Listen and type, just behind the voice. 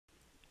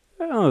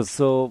Yeah,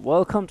 so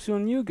welcome to a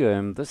new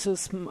game. This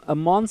is a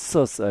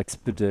Monsters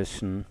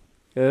Expedition.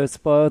 It's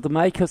by the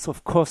makers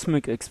of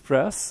Cosmic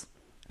Express.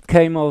 It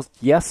came out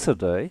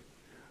yesterday,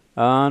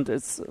 and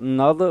it's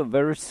another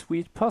very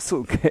sweet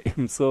puzzle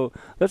game. So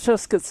let's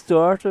just get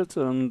started,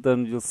 and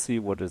then you'll see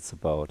what it's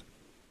about.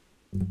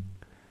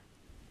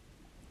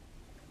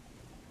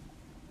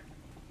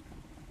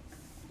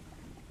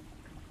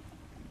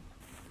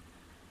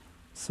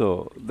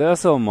 So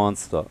there's our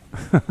monster.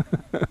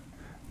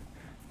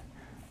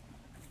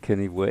 Can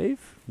he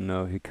wave?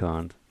 No, he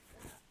can't.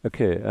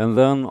 Okay, and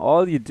then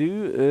all you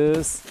do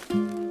is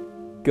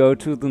go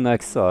to the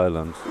next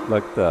island,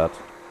 like that.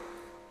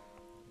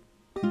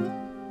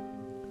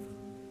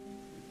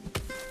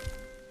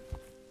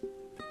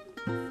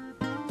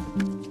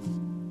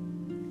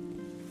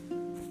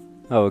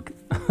 Oh,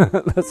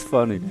 that's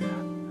funny.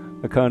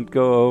 I can't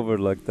go over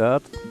like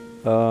that.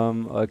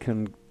 I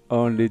can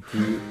only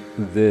do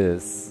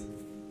this.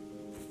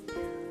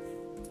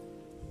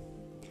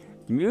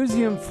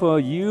 Museum for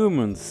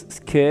Humans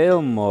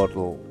scale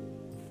model.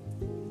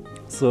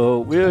 So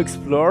we're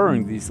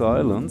exploring these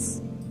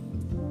islands,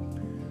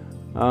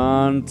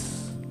 and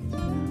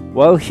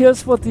well,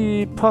 here's what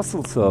the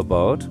puzzles are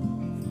about.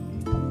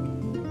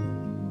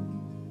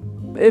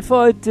 If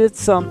I did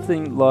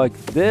something like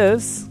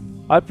this,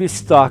 I'd be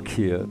stuck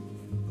here.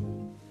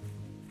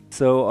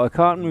 So I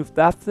can't move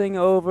that thing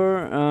over,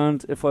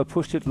 and if I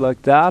push it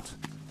like that,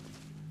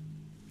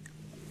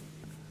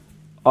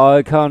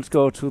 I can't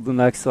go to the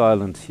next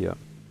island here.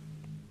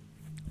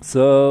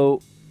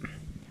 So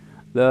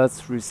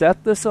let's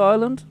reset this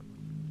island.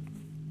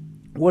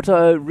 What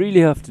I really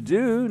have to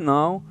do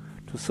now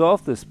to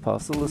solve this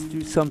puzzle is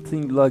do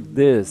something like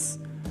this.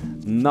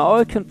 Now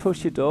I can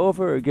push it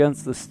over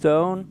against the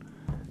stone,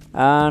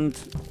 and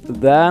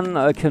then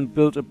I can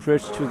build a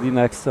bridge to the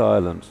next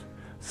island.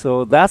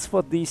 So that's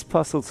what these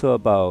puzzles are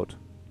about.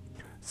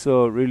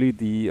 So really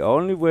the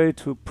only way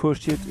to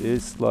push it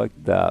is like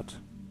that.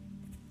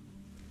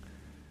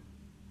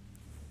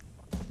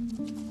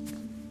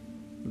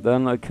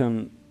 Then I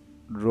can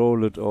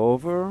roll it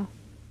over,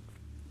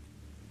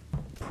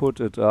 put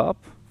it up.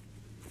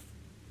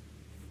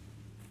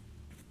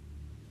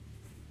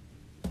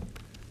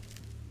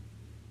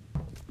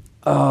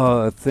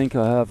 Oh, I think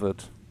I have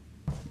it.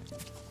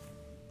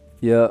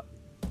 Yeah,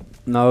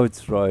 now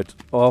it's right.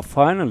 Oh,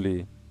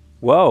 finally.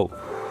 Wow.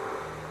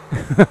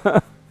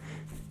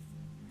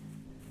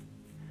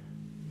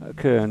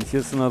 Okay, and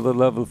here's another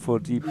level for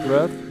deep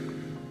breath.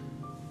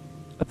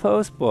 A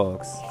post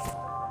box.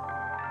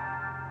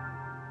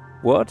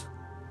 What?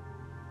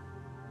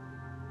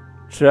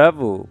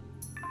 Travel.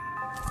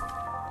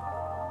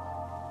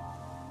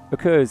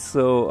 Okay,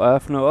 so I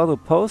have no other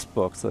post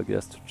box, I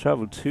guess, to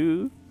travel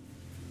to.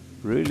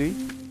 Really?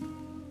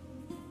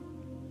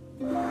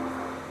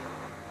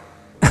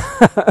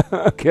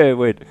 Okay,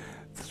 wait.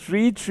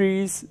 3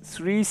 trees,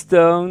 3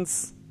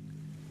 stones,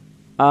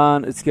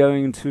 and it's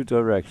going in 2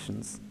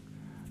 directions.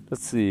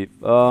 Let's see.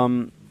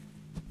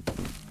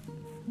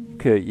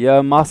 Okay, yeah,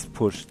 I must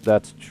push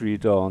that tree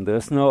down.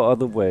 There's no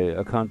other way.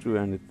 I can't do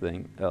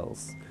anything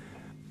else.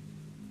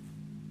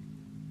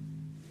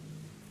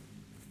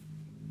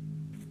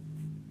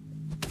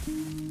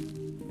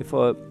 If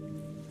I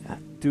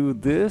do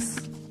this,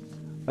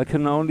 I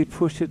can only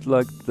push it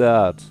like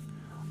that.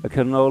 I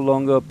can no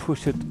longer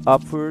push it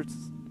upwards.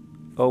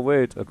 Oh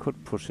wait, I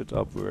could push it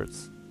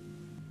upwards.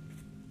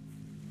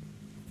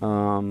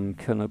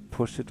 Can I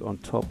push it on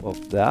top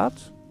of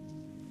that?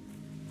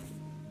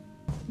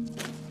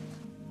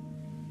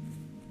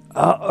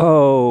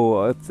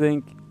 Uh-oh, I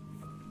think...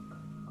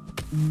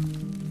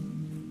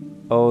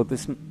 Oh,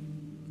 this...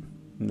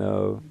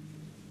 No.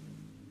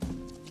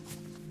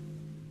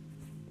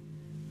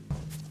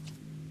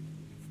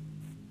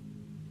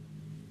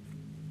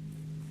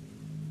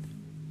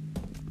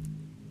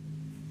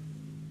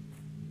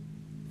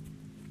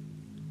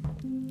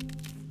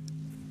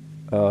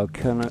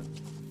 Can I...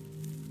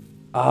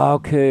 Ah,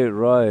 okay,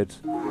 right.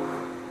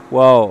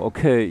 Wow,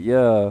 okay,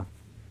 yeah.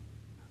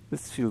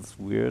 This feels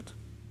weird.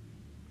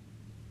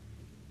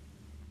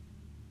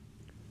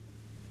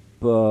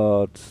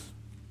 But...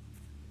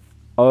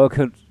 I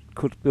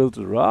could build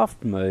a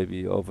raft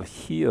maybe over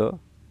here.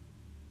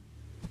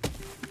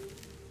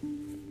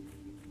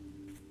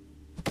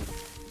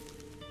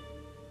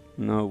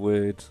 No,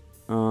 wait.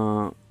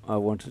 I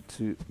wanted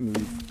to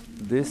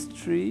move this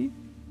tree.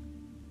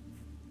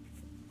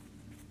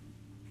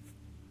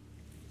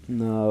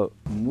 Now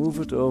move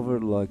it over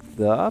like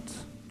that.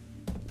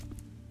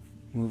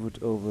 Move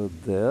it over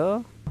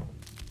there.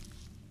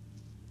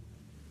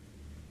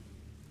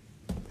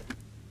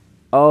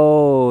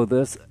 Oh,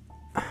 there's...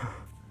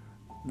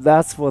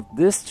 That's what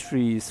this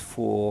tree is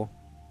for.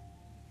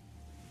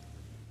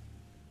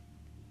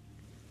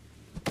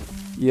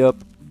 Yep.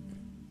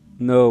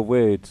 No,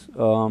 wait.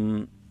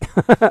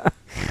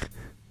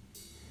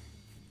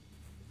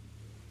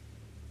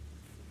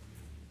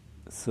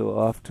 So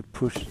I have to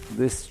push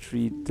this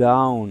tree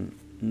down.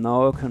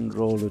 Now I can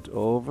roll it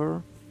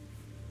over.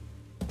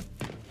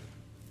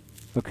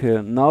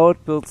 Okay, now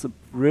it builds a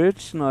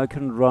bridge and I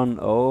can run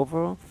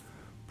over,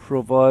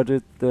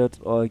 provided that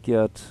I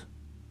get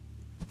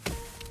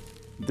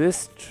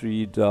this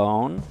tree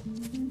down.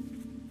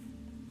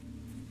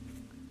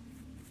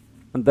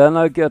 And then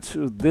I get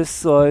to this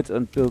side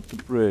and build the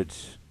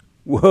bridge.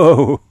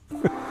 Whoa!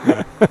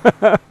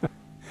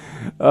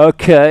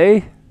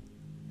 Okay.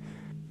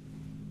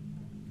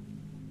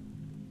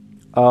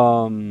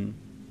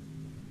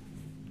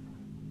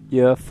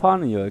 Yeah,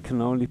 funny, I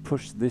can only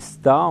push this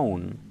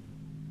down.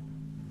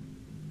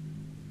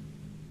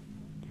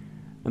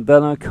 And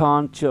then I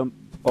can't jump.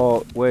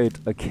 Oh, wait,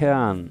 I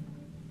can.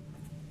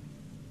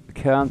 I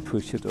can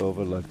push it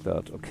over like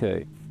that,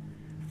 okay.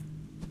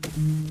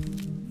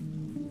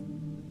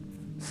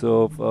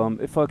 So,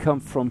 if I come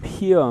from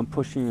here, I'm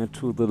pushing it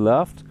to the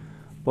left,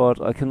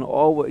 but I can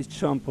always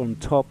jump on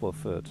top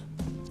of it.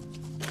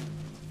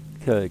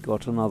 Okay,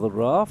 got another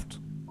raft.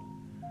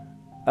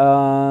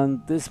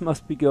 And this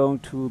must be going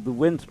to the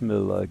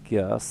windmill, I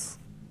guess.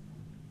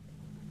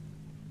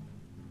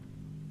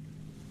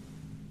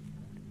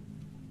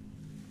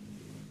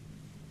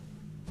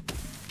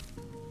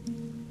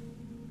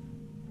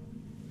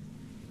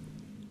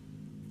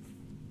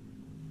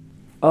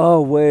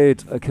 Oh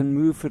wait, I can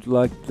move it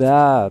like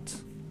that.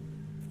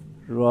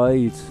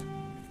 Right.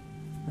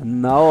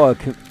 And now I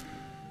can...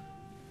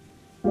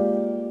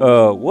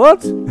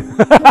 what?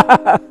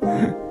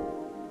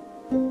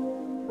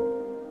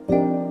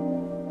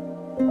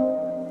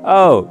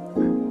 Oh.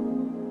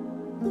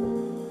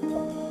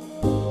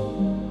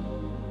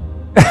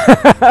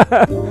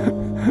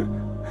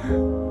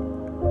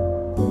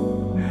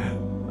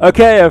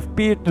 Okay, I've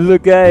beaten the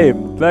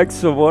game.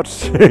 Thanks for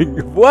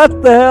watching.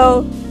 What the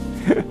hell?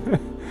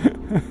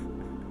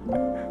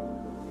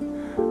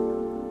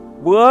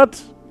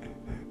 What?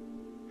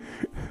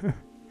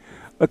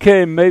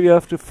 Okay, maybe I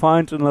have to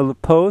find another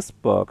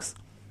post box.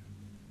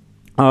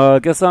 I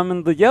guess I'm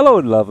in the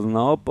yellow level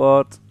now,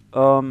 but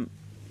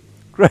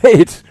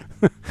great.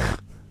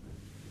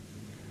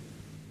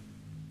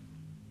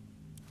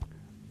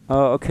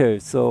 Okay,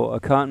 so I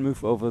can't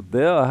move over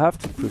there. I have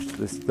to push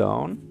this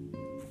down.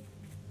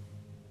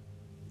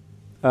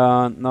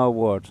 Now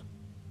what?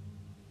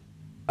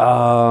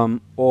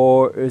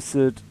 Or is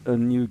it a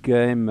new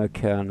game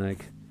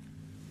mechanic?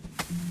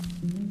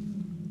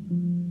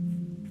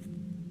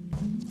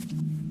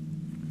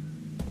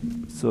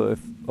 So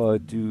if I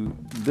do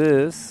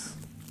this...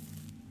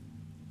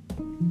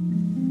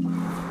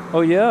 Oh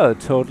yeah, it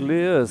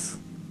totally is.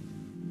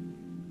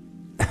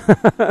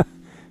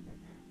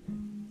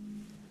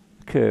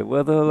 Okay,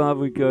 where the hell are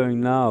we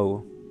going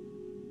now?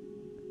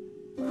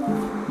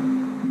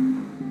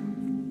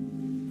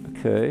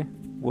 Okay,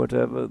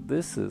 whatever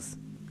this is.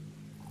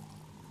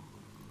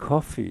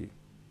 Coffee.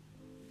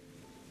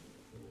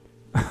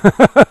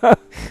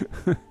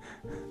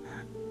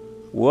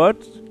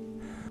 What?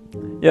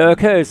 Yeah,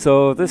 okay,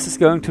 so this is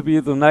going to be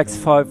the next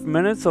 5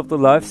 minutes of the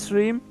live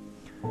stream.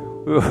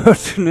 We're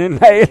watching an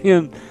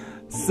alien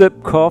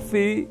sip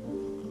coffee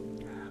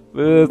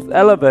with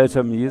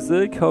elevator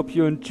music. Hope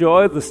you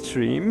enjoy the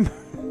stream.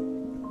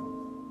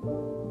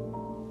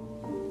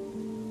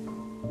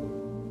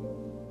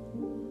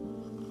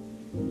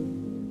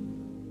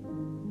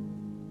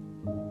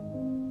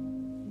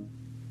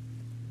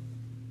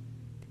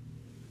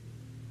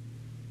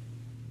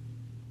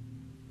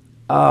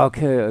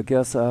 Okay, I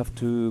guess I have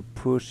to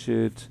push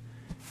it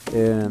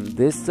in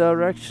this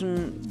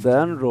direction,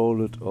 then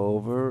roll it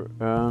over,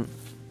 and...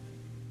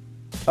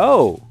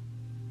 Oh!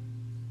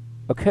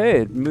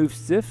 Okay, it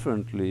moves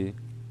differently.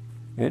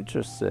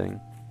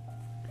 Interesting.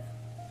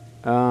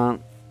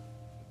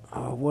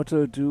 What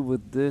do I do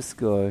with this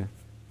guy?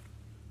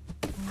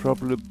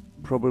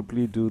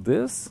 Probably do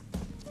this.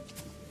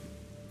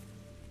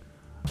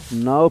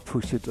 Now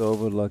push it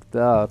over like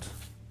that.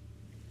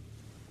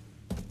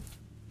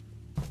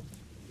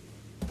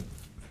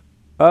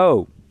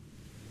 Oh!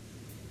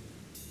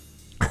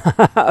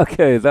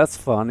 Okay, that's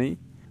funny.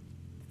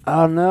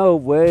 Oh no,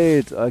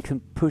 wait, I can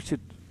push it.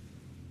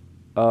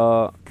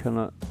 Can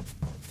I?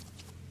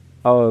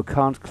 Oh, I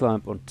can't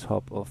climb on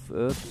top of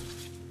it.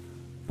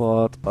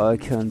 But I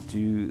can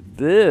do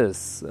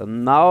this.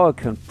 And now I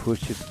can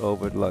push it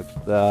over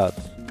like that.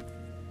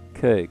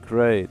 Okay,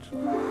 great.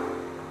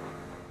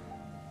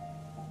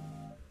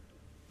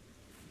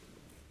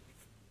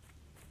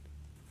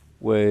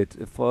 Wait,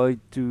 if I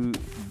do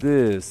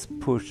this,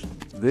 push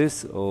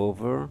this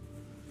over,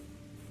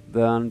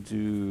 then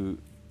do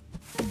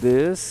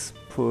this,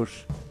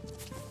 push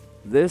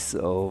this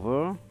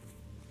over,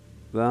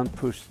 then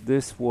push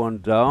this one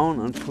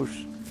down and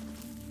push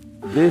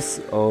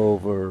this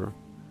over.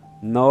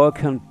 Now I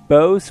can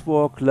both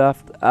walk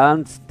left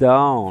and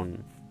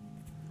down.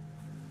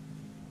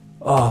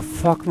 Oh,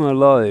 fuck my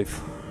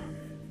life.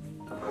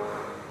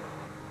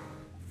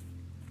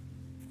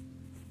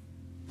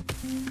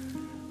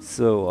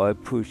 So I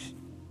push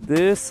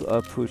this, I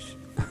push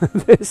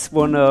this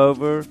one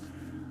over.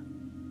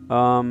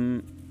 I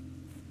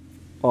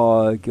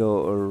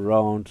go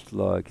around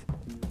like,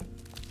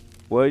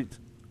 wait,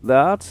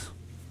 that.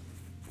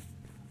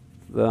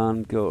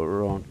 then go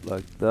around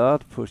like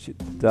that, push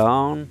it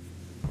down,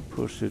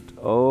 push it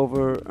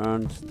over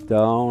and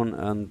down,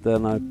 and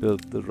then I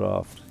build the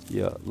raft.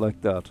 Yeah,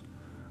 like that.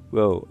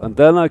 Whoa, and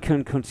then I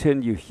can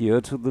continue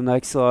here to the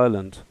next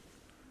island.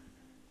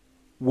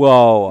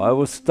 Wow, I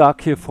was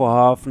stuck here for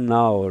half an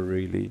hour,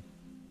 really.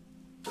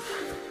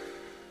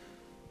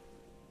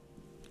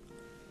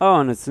 Oh,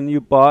 and it's a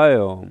new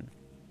biome.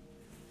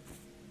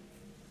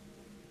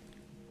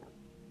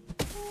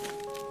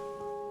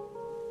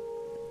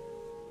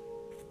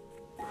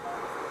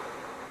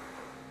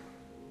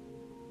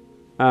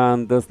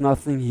 And there's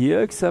nothing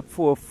here except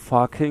for a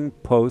fucking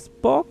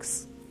post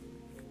box?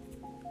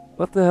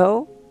 What the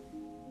hell?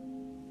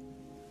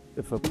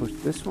 If I push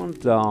this one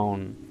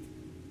down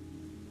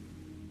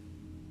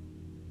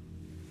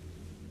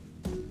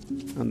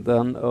and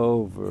then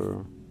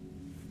over.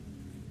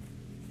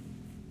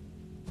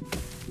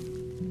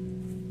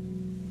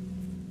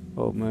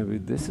 Oh, maybe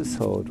this is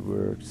how it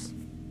works.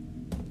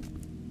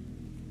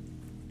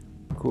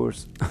 Of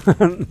course,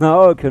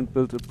 now I can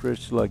build a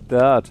bridge like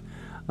that.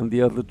 And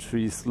the other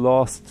tree's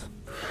lost.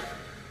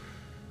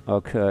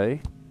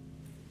 Okay.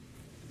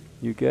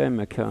 New game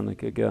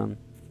mechanic again.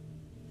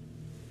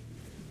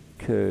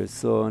 Okay,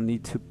 so I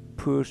need to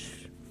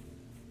push.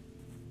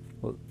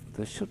 Well,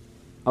 they should.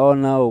 Oh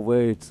no,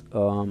 wait.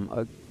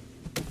 I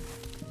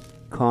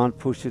can't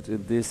push it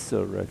in this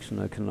direction.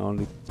 I can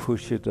only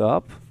push it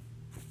up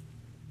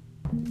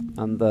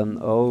and then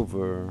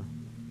over.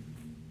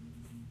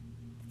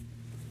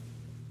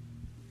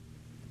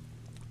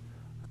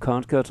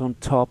 Can't get on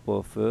top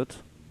of it.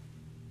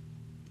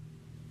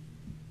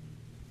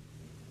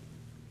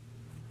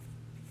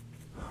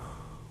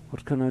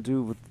 What can I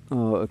do with...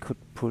 I could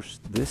push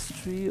this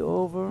tree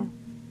over.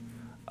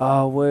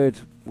 Ah,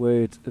 wait.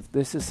 If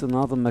this is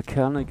another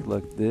mechanic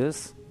like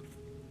this,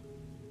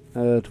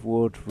 it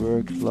would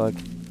work like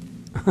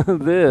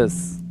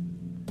this.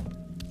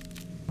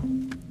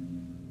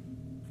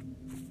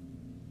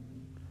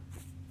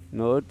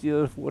 No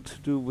idea what to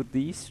do with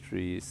these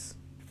trees.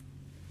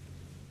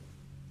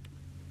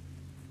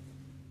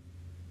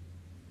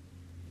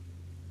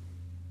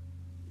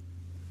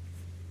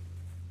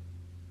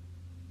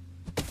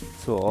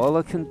 So all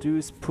I can do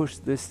is push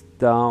this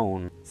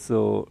down.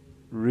 So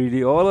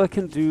really all I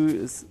can do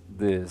is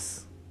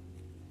this.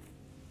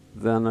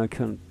 Then I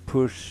can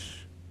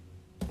push...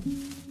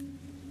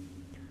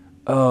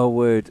 Oh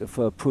wait, if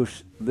I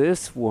push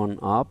this one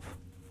up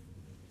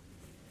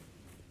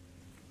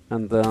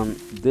and then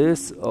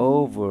this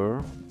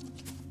over,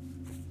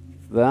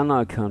 then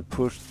I can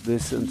push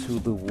this into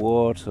the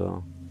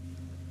water.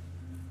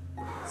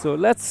 So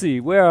let's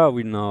see, where are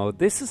we now?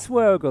 This is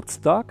where I got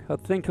stuck. I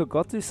think I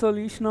got the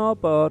solution now,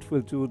 but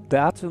we'll do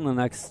that in the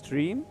next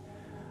stream.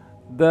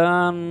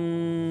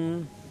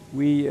 Then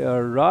we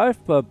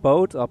arrived by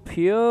boat up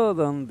here.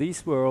 Then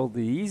these were all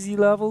the easy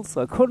levels.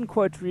 I couldn't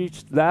quite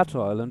reach that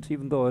island,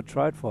 even though I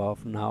tried for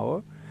half an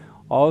hour.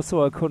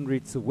 Also, I couldn't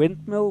reach the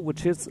windmill,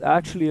 which is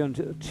actually an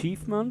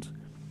achievement.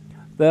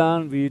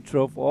 Then we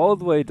drove all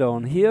the way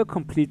down here,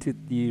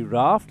 completed the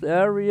raft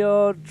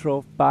area,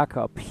 drove back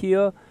up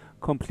here,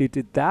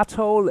 completed that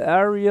whole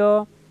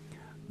area.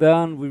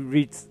 Then we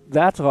reached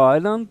that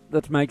island.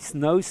 That makes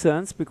no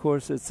sense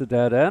because it's a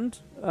dead end.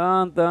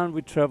 And then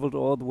we traveled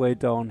all the way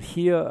down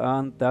here,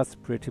 and that's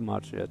pretty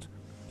much it.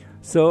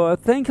 So I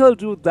think I'll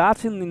do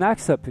that in the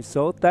next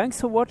episode.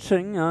 Thanks for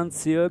watching and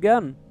see you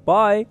again.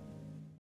 Bye!